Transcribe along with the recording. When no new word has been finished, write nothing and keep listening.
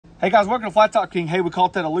Hey guys, welcome to Flat Top King. Hey, we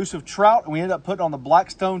caught that elusive trout and we ended up putting on the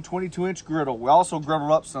Blackstone 22-inch griddle. We also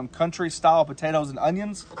griddled up some country style potatoes and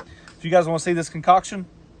onions. If you guys want to see this concoction,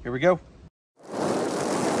 here we go.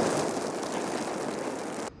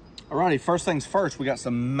 Alrighty, first things first, we got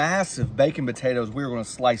some massive bacon potatoes we're going to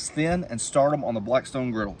slice thin and start them on the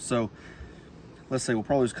Blackstone griddle. So let's see, we'll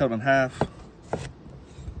probably just cut them in half.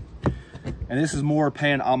 And this is more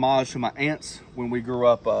paying homage to my aunts when we grew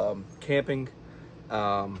up camping.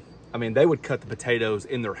 I mean, they would cut the potatoes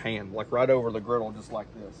in their hand, like right over the griddle, just like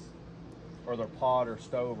this, or their pot or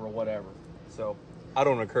stove or whatever. So I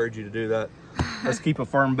don't encourage you to do that. Let's keep a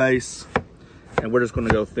firm base, and we're just gonna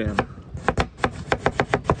go thin.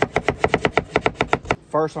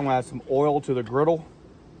 First, I'm gonna add some oil to the griddle.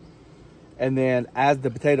 And then as the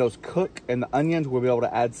potatoes cook and the onions, we'll be able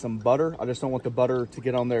to add some butter. I just don't want the butter to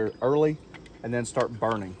get on there early and then start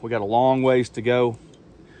burning. We got a long ways to go.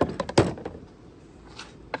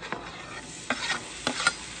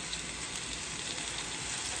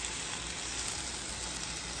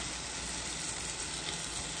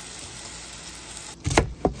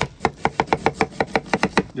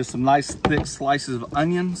 Just some nice thick slices of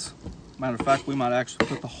onions. Matter of fact, we might actually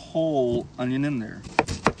put the whole onion in there.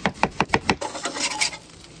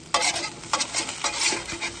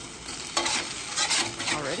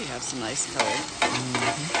 Already have some nice color.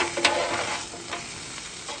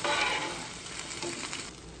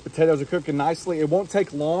 Potatoes are cooking nicely. It won't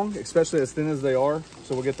take long, especially as thin as they are.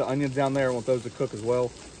 So we'll get the onions down there. I want those to cook as well.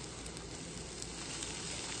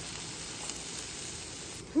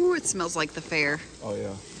 Ooh, it smells like the fair. Oh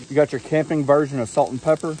yeah. You got your camping version of salt and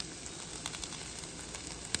pepper.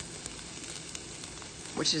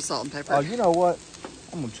 Which is salt and pepper. Oh, you know what?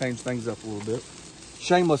 I'm gonna change things up a little bit.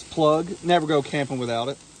 Shameless plug, never go camping without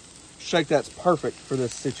it. Shake That's perfect for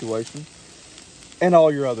this situation. And all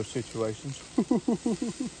your other situations.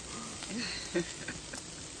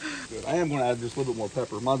 Good. I am gonna add just a little bit more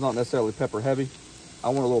pepper. Mine's not necessarily pepper heavy. I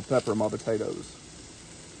want a little pepper in my potatoes.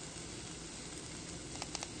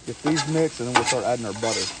 Get these mixed and then we'll start adding our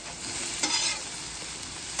butter.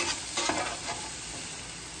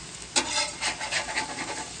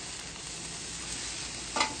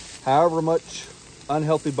 However much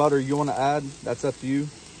unhealthy butter you want to add, that's up to you.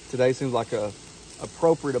 Today seems like a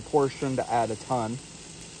appropriate portion to add a ton.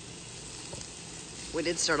 We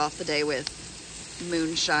did start off the day with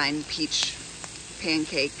moonshine peach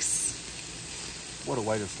pancakes. What a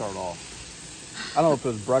way to start off. I don't know if it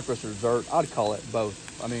was breakfast or dessert. I'd call it both.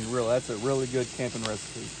 I mean, really, that's a really good camping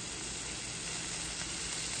recipe.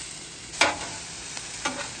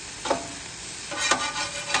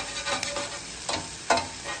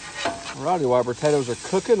 Alrighty, while our potatoes are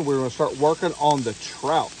cooking, we're gonna start working on the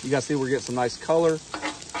trout. You guys see we're getting some nice color.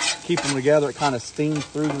 Keep them together, it kind of steams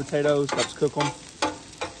through the potatoes, helps cook them.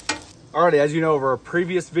 Alrighty, as you know, over a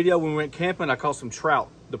previous video when we went camping, I caught some trout.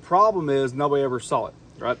 The problem is nobody ever saw it,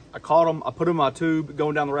 right? I caught them, I put them in my tube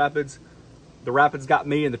going down the rapids. The rapids got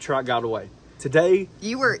me and the trout got away. Today,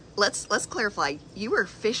 you were, let's clarify, you were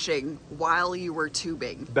fishing while you were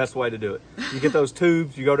tubing. Best way to do it. You get those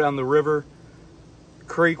tubes, you go down the river,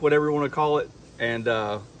 creek, whatever you want to call it, and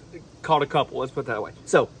caught a couple, let's put it that way.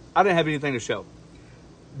 So I didn't have anything to show.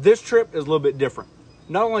 This trip is a little bit different.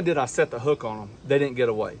 Not only did I set the hook on them, they didn't get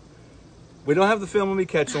away. We don't have the film of me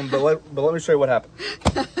catch them, but let me show you what happened.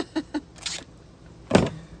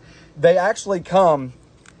 They actually come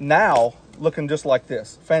now looking just like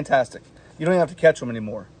this. Fantastic. You don't even have to catch them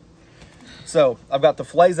anymore. So I've got the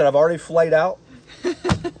fillets that I've already filleted out.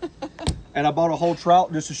 And I bought a whole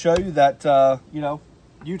trout just to show you that, you know,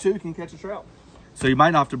 you too can catch a trout. So you might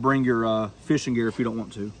not have to bring your fishing gear if you don't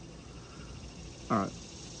want to. All right.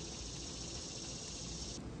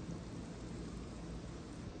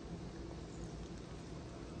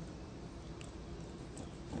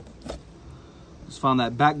 Just find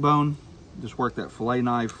that backbone. Just work that fillet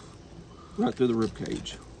knife right through the rib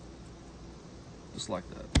cage. Just like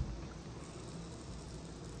that.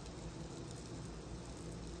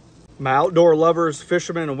 My outdoor lovers,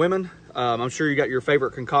 fishermen and women, I'm sure you got your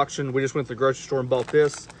favorite concoction. We just went to the grocery store and bought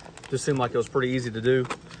this. Just seemed like it was pretty easy to do.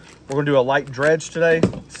 We're gonna do a light dredge today,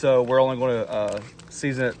 so we're only gonna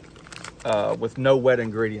season it with no wet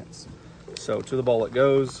ingredients. So to the bowl it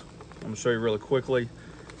goes. I'm gonna show you really quickly.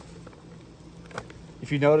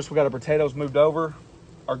 If you notice, we got our potatoes moved over.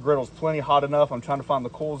 Our griddle's plenty hot enough. I'm trying to find the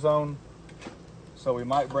cool zone. So we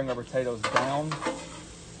might bring our potatoes down.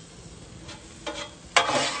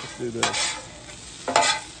 Let's do this.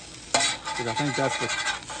 Because I think that's the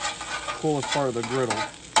coolest part of the griddle.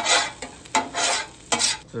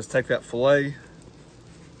 So just take that fillet,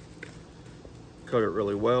 coat it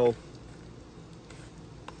really well.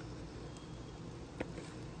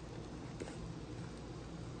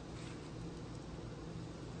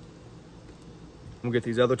 We'll get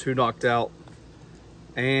these other two knocked out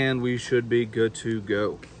and we should be good to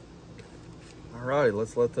go. All right,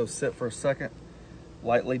 let's let those sit for a second.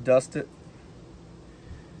 Lightly dust it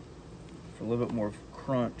for a little bit more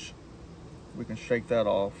crunch. We can shake that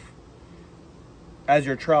off. As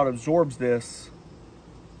your trout absorbs this,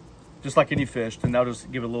 just like any fish, then that'll just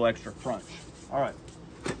give it a little extra crunch. All right,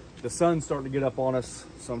 the sun's starting to get up on us,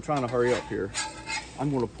 so I'm trying to hurry up here.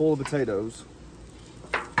 I'm going to pull the potatoes.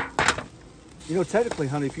 You know, technically,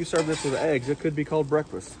 honey, if you serve this with eggs, it could be called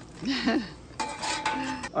breakfast. All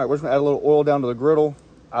right, we're just gonna add a little oil down to the griddle.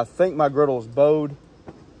 I think my griddle is bowed,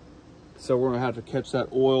 so we're gonna have to catch that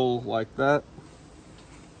oil like that.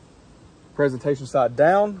 Presentation side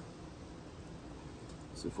down.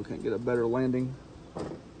 See if we can't get a better landing.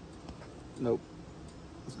 Nope,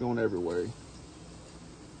 it's going everywhere.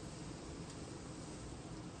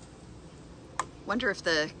 Wonder if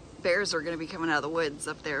the bears are gonna be coming out of the woods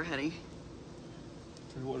up there, honey.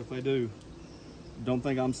 Tell you what, if they do, don't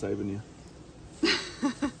think I'm saving you.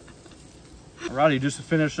 Alrighty, just to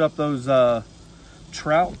finish up those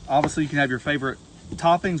trout, obviously you can have your favorite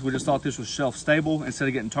toppings. We just thought this was shelf stable instead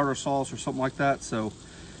of getting tartar sauce or something like that. So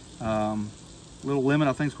a little lemon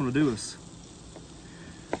I think is going to do us.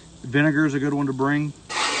 Vinegar is a good one to bring.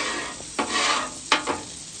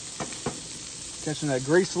 Catching that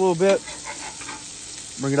grease a little bit.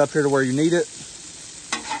 Bring it up here to where you need it.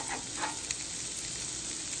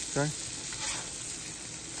 Okay.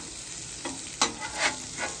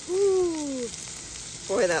 Ooh,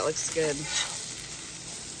 boy, that looks good.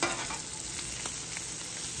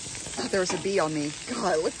 Oh, there was a bee on me.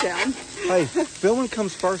 God, look down. Hey, filming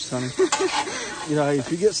comes first, honey. You know,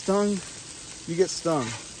 if you get stung, you get stung.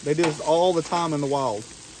 They do this all the time in the wild.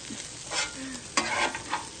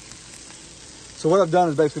 So what I've done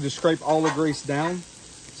is basically just scrape all the grease down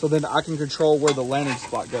so then I can control where the landing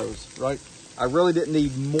spot goes, right? I really didn't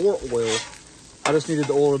need more oil. I just needed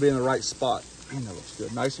the oil to be in the right spot. Man, that looks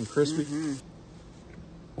good. Nice and crispy.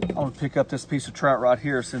 I'm gonna pick up this piece of trout right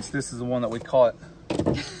here since this is the one that we caught.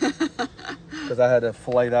 Because I had to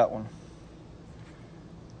fillet that one.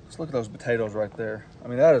 Just look at those potatoes right there. I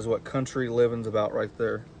mean, that is what country living's about right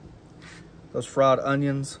there. Those fried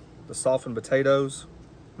onions, the softened potatoes.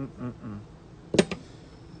 Come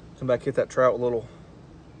back, hit that trout with a little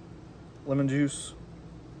lemon juice.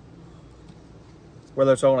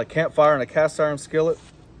 Whether it's on a campfire in a cast iron skillet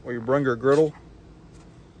or you bring your griddle.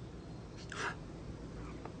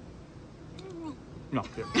 No,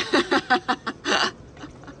 kidding.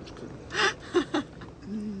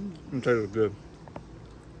 Potatoes are good.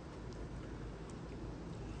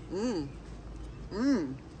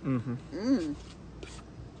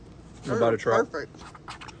 A bite of trout. Perfect.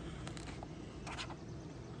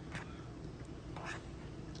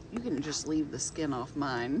 You can just leave the skin off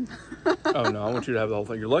mine. Oh no, I want you to have the whole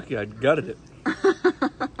thing. You're lucky I gutted it.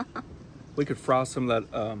 We could fry some of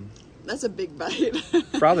that. That's a big bite.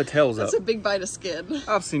 Fry the tails up. That's a big bite of skin.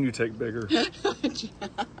 I've seen you take bigger.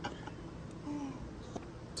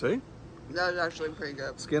 See? That was actually pretty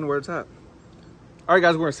good. Skin where it's at. All right,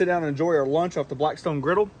 guys, we're gonna sit down and enjoy our lunch off the Blackstone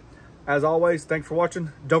Griddle. As always, thanks for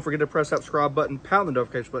watching. Don't forget to press that subscribe button, pound the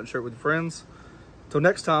notification button, share it with your friends. Till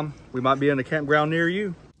next time, we might be in a campground near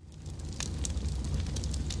you.